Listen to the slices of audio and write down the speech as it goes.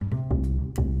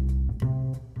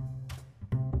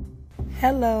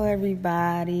Hello,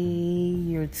 everybody.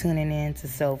 You're tuning in to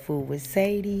Soul Food with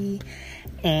Sadie,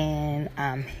 and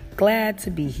I'm glad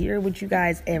to be here with you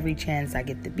guys every chance I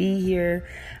get to be here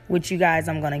with you guys.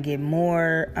 I'm going to get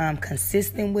more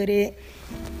consistent with it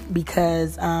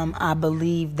because I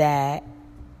believe that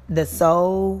the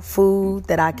soul food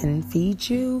that I can feed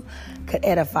you could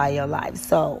edify your life.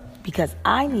 So because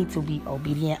I need to be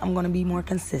obedient, I'm going to be more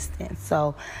consistent.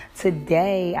 So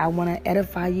today I want to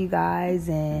edify you guys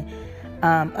and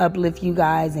uplift you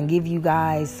guys and give you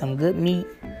guys some good meat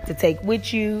to take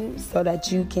with you so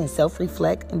that you can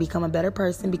self-reflect and become a better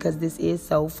person, because this is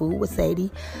Soul Food with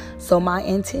Sadie. So my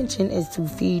intention is to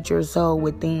feed your soul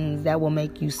with things that will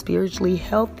make you spiritually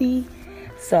healthy.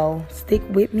 So stick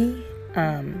with me.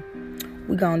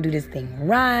 We're going to do this thing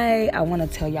right. I want to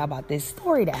tell y'all about this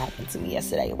story that happened to me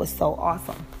yesterday. It was so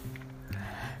awesome.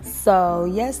 So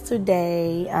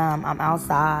yesterday, I'm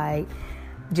outside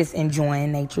just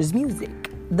enjoying nature's music.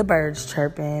 The birds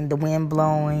chirping, the wind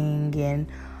blowing, and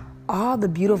all the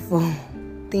beautiful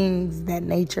things that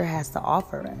nature has to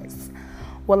offer us.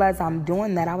 Well, as I'm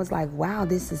doing that, I was like, wow,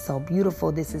 this is so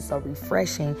beautiful. This is so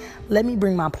refreshing. Let me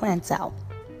bring my plants out,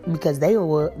 because they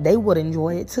would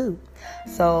enjoy it too.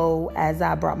 So as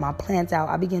I brought my plants out,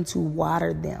 I began to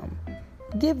water them,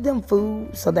 give them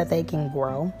food so that they can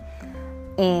grow.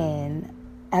 And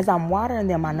as I'm watering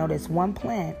them, I noticed one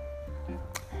plant,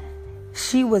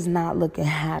 she was not looking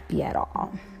happy at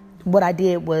all. What I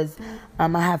did was, I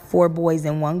have 4 boys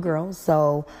and 1 girl.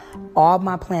 So all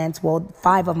my plants,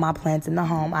 5 of my plants in the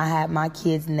home, I had my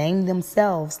kids name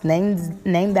themselves, name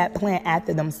that plant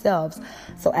after themselves.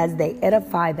 So as they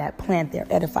edify that plant, they're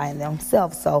edifying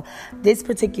themselves. So this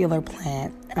particular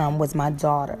plant was my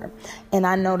daughter. And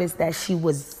I noticed that she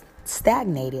was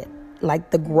stagnated.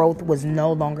 Like the growth was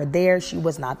no longer there. She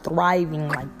was not thriving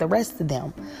like the rest of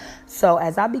them. So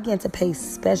as I began to pay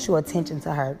special attention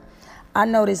to her, I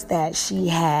noticed that she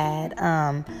had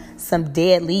some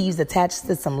dead leaves attached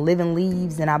to some living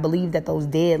leaves. And I believe that those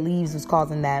dead leaves was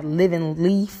causing that living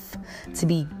leaf to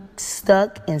be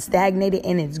stuck and stagnated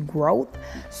in its growth.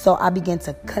 So I began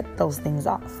to cut those things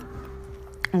off.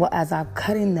 Well, as I'm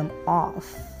cutting them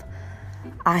off,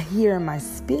 I hear in my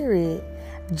spirit,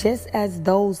 just as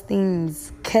those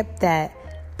things kept that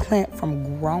plant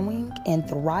from growing and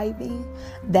thriving,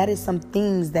 that is some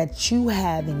things that you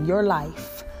have in your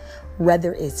life,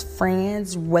 whether it's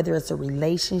friends, whether it's a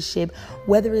relationship,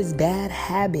 whether it's bad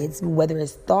habits, whether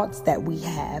it's thoughts that we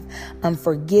have,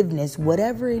 unforgiveness,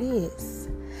 whatever it is.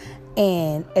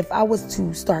 And if I was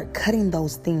to start cutting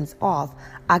those things off,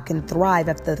 I can thrive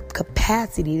at the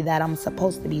capacity that I'm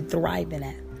supposed to be thriving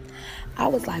at. I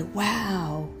was like,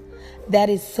 wow. That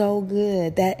is so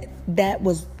good. That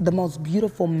was the most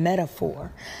beautiful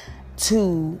metaphor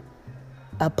to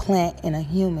a plant and a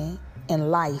human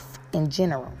and life in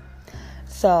general.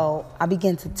 So I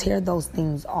began to tear those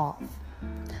things off,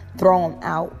 throw them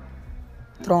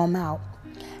out.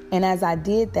 And as I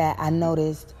did that, I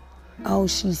noticed,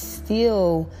 she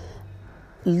still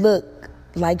looked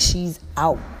like she's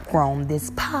outgrown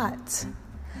this pot.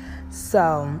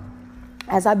 So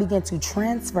as I began to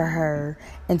transfer her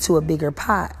into a bigger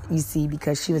pot, you see,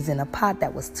 because she was in a pot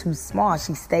that was too small,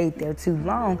 she stayed there too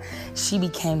long, she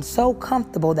became so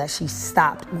comfortable that she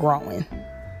stopped growing.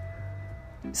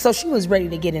 So she was ready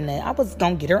to get in there. I was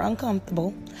going to get her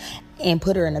uncomfortable and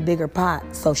put her in a bigger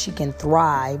pot so she can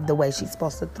thrive the way she's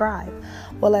supposed to thrive.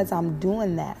 Well, as I'm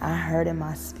doing that, I heard in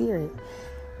my spirit,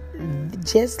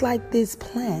 just like this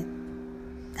plant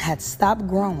had stopped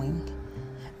growing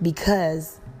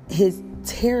because his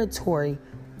territory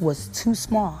was too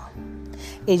small.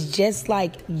 It's just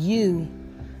like you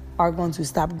are going to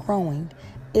stop growing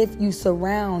if you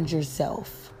surround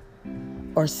yourself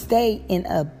or stay in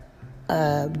a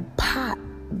pot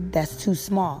that's too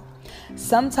small.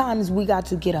 Sometimes we got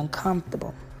to get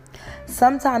uncomfortable.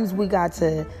 Sometimes we got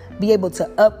to be able to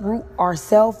uproot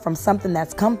ourselves from something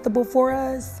that's comfortable for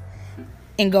us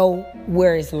and go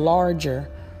where it's larger,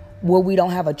 where we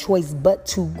don't have a choice but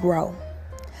to grow.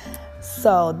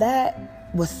 So that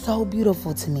was so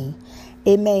beautiful to me.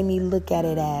 It made me look at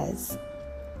it as,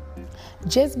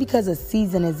 just because a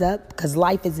season is up, because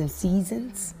life is in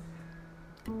seasons,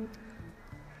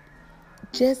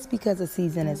 just because a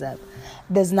season is up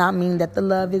does not mean that the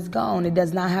love is gone. It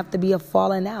does not have to be a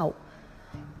falling out.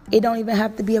 It don't even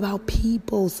have to be about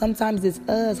people. Sometimes it's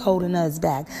us holding us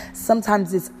back.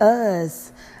 Sometimes it's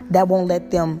us that won't let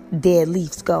them dead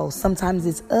leaves go. Sometimes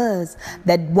it's us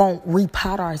that won't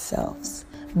repot ourselves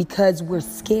because we're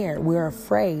scared, we're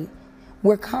afraid,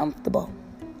 we're comfortable.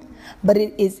 But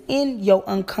it is in your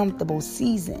uncomfortable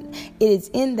season. It is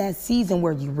in that season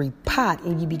where you repot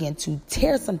and you begin to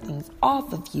tear some things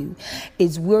off of you.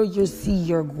 Is where you'll see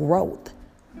your growth.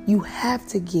 You have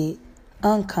to get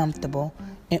uncomfortable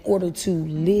in order to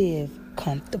live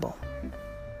comfortable.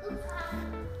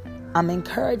 I'm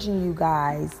encouraging you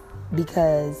guys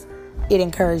because it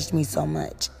encouraged me so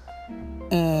much.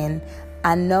 And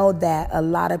I know that a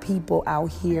lot of people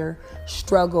out here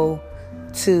struggle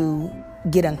to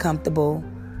get uncomfortable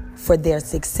for their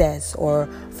success or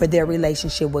for their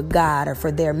relationship with God or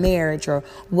for their marriage or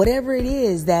whatever it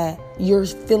is that you're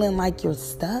feeling like you're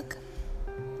stuck.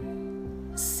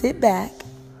 Sit back,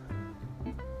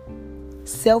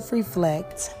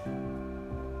 self-reflect,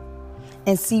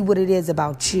 and see what it is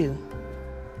about you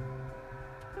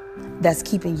that's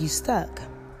keeping you stuck.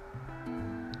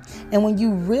 And when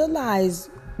you realize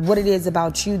what it is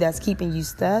about you that's keeping you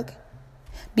stuck,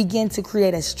 begin to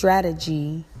create a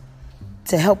strategy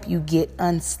to help you get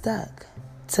unstuck,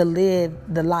 to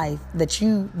live the life that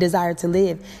you desire to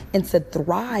live, and to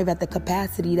thrive at the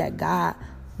capacity that God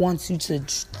wants you to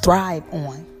thrive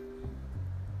on.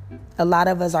 A lot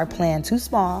of us are playing too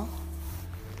small.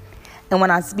 And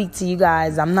when I speak to you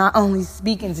guys, I'm not only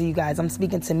speaking to you guys, I'm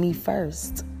speaking to me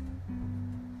first.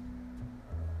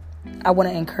 I want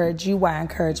to encourage you while I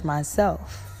encourage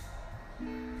myself.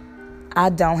 I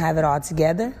don't have it all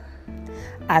together.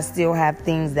 I still have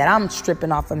things that I'm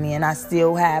stripping off of me, and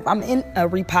I'm in a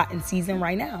repotting season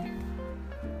right now.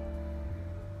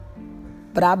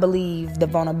 But I believe the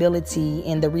vulnerability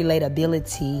and the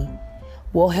relatability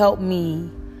will help me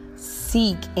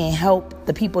seek and help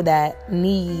the people that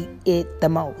need it the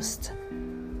most.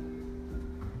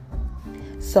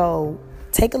 So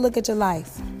take a look at your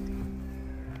life.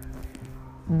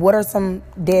 What are some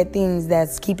dead things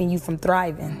that's keeping you from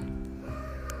thriving?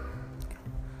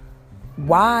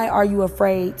 Why are you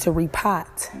afraid to repot?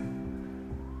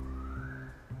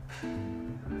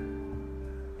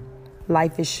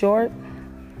 Life is short.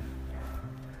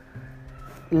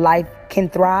 Life can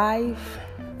thrive.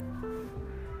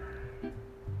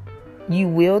 You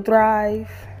will thrive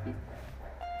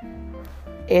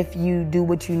if you do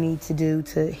what you need to do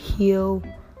to heal,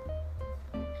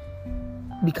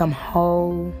 become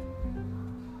whole,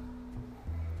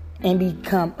 and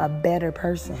become a better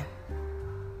person.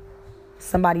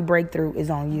 Somebody breakthrough is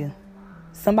on you.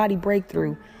 Somebody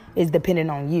breakthrough is dependent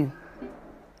on you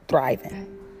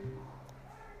thriving.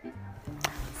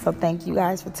 So thank you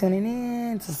guys for tuning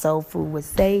in to Soul Food with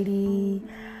Sadie.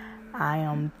 I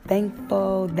am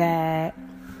thankful that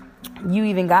you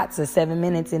even got to 7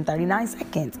 minutes and 39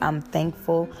 seconds. I'm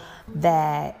thankful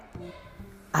that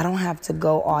I don't have to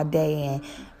go all day and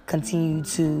continue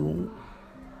to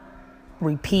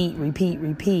repeat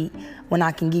when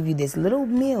I can give you this little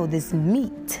meal, this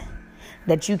meat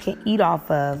that you can eat off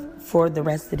of for the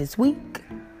rest of this week,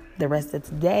 the rest of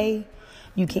today.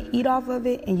 You can eat off of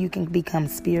it and you can become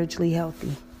spiritually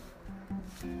healthy.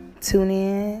 Tune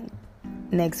in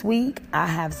next week. I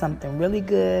have something really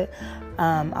good.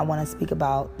 I want to speak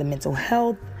about the mental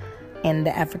health in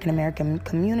the African American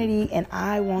community, and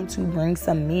I want to bring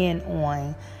some men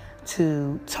on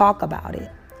to talk about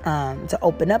it, to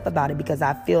open up about it, because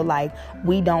I feel like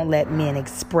we don't let men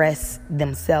express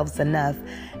themselves enough,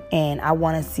 and I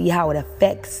want to see how it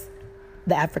affects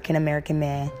the African American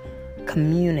man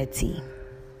community.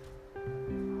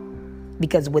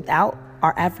 Because without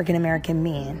our African American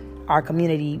men, our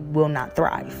community will not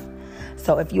thrive.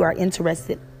 So if you are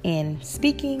interested in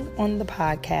speaking on the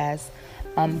podcast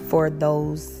for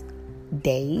those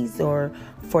days or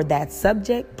for that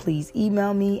subject, please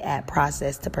email me at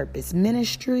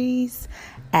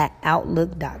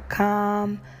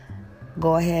processtopurposeministries@outlook.com.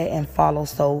 Go ahead and follow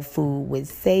Soul Food with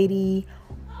Sadie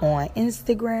on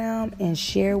Instagram and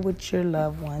share with your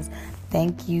loved ones.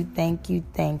 Thank you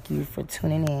for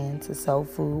tuning in to Soul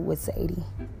Food with Sadie.